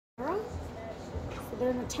they're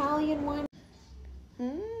an Italian wine.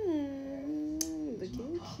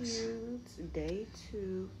 Looking cute. Day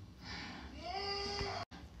 2.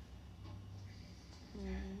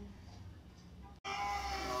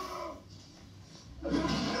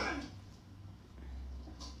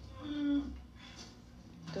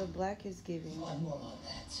 The black is giving. One more of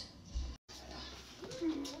that.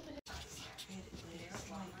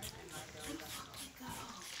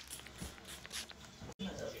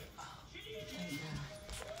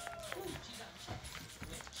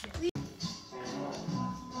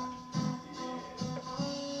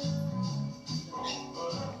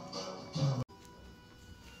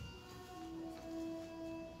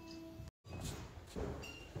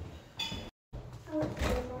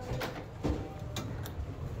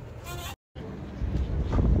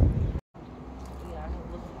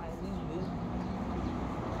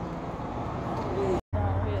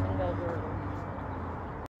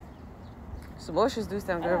 Some oysters do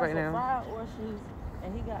sound good right now. Fried oysters,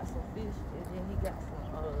 and he got some fish, and then he got some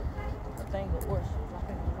a thing of oysters. I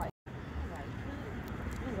think it's like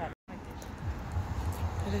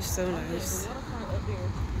That is so nice. The waterfront up there.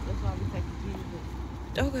 That's why we take the Jesus.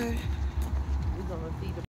 Okay. We're gonna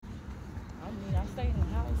feed them. I mean, I stay in the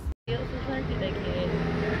house. They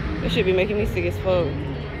can. It should be making me sick as fuck.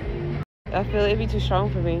 I feel it'd be too strong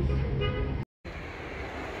for me.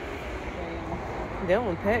 That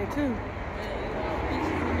one packed too.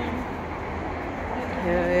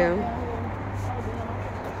 Yeah.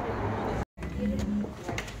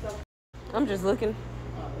 I'm just looking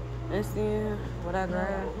and seeing what I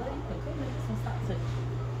grab.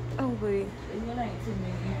 Oh, wait.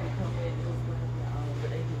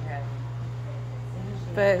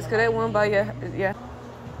 Facts. Could that one by your, yeah.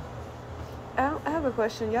 I have a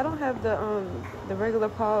question. Y'all don't have the regular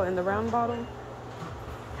Paul and the round bottle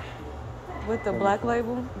with the black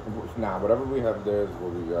label? Nah, whatever we have there is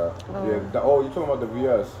what we got. Oh. Yeah. You're talking about the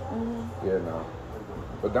VS? Mm-hmm. Yeah, no.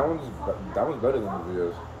 But that one's better than the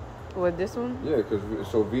VS. What, this one? Yeah, because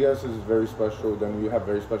so VS is very special. Then you have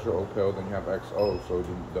very special oak pale. Then you have XO. So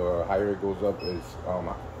the higher it goes up is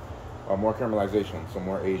more caramelization, so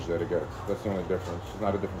more age that it gets. That's the only difference. It's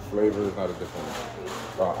not a different flavor. It's not a different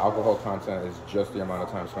alcohol content. It's just the amount of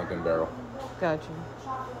time spent in barrel. Gotcha.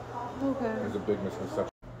 Okay. There's a big misconception.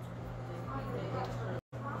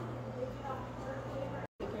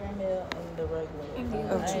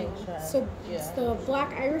 So it's the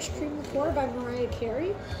Black Irish Cream Liqueur by Mariah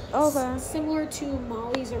Carey. Okay. Similar to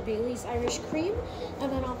Molly's or Bailey's Irish Cream.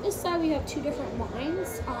 And then on this side we have 2 different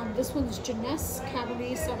wines. This one's Jeunesse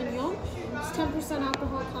Cabernet Sauvignon. It's 10%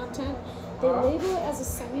 alcohol content. They label it as a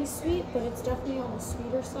semi-sweet, but it's definitely on the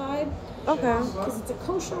sweeter side. Okay. Because it's a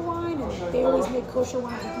kosher wine, and they always make kosher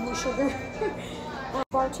wines with more sugar.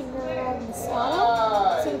 Bartender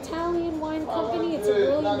Moscato. It's an Italian wine company. It's a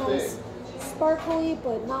really nice, sparkly,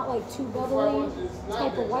 but not like too bubbly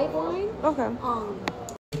type of white wine. Okay.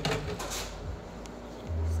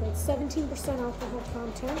 So it's 17% alcohol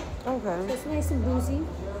content. Okay. So it's nice and boozy.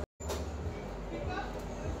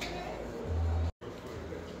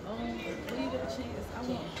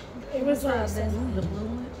 It was the blue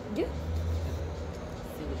one. Yeah.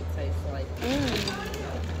 See what it tastes like.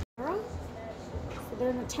 So they're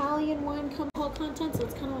an Italian wine alcohol content, so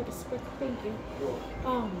it's kind of like a spritz. Thank you.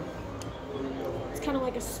 It's kind of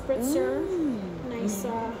like a spritzer. Nice,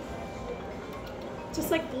 just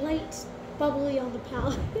like light, bubbly on the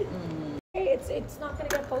palate. It's not gonna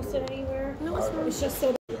get posted anywhere. No, it's just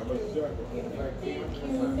so. Thank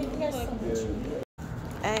you guys so much.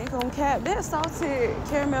 I ain't gonna cap. That salted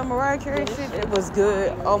caramel Mariah Carey shit, it was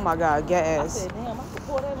good. Oh my God, gas. I said, damn, I could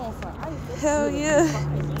pour that on some ice. Hell yeah.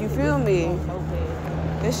 You feel me?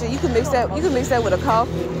 That shit, you can mix that with a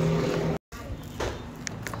coffee.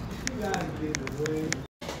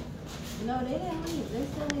 No, they didn't leave. They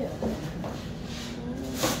still here.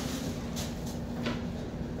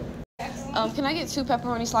 Can I get 2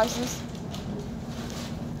 pepperoni slices?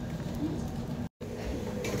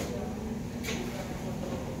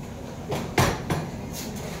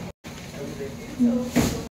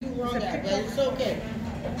 It's okay.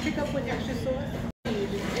 Pick up with extra sauce. I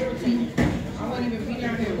won't even be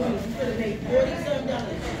down here. $47.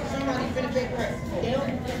 Somebody finna pay price.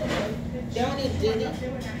 They don't need Disney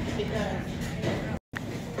because.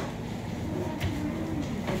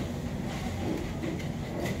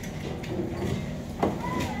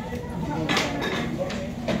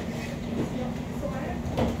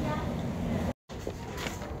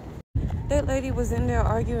 That lady was in there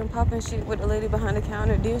arguing, popping shit with the lady behind the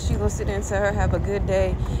counter. Then she gonna sit there and tell her have a good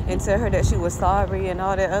day and tell her that she was sorry and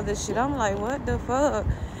all that other shit. I'm like, what the fuck?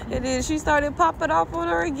 And then she started popping off on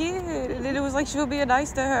her again. And then it was like she was being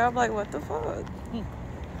nice to her. I'm like, what the fuck?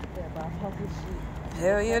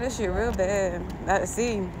 Hell yeah, that shit real bad. I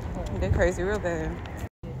see. They're crazy real bad.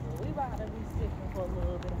 We about to be sipping for a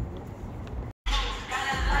little bit.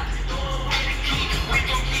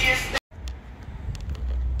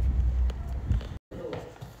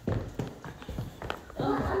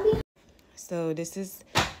 So this is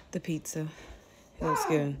the pizza. It looks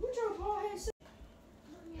good.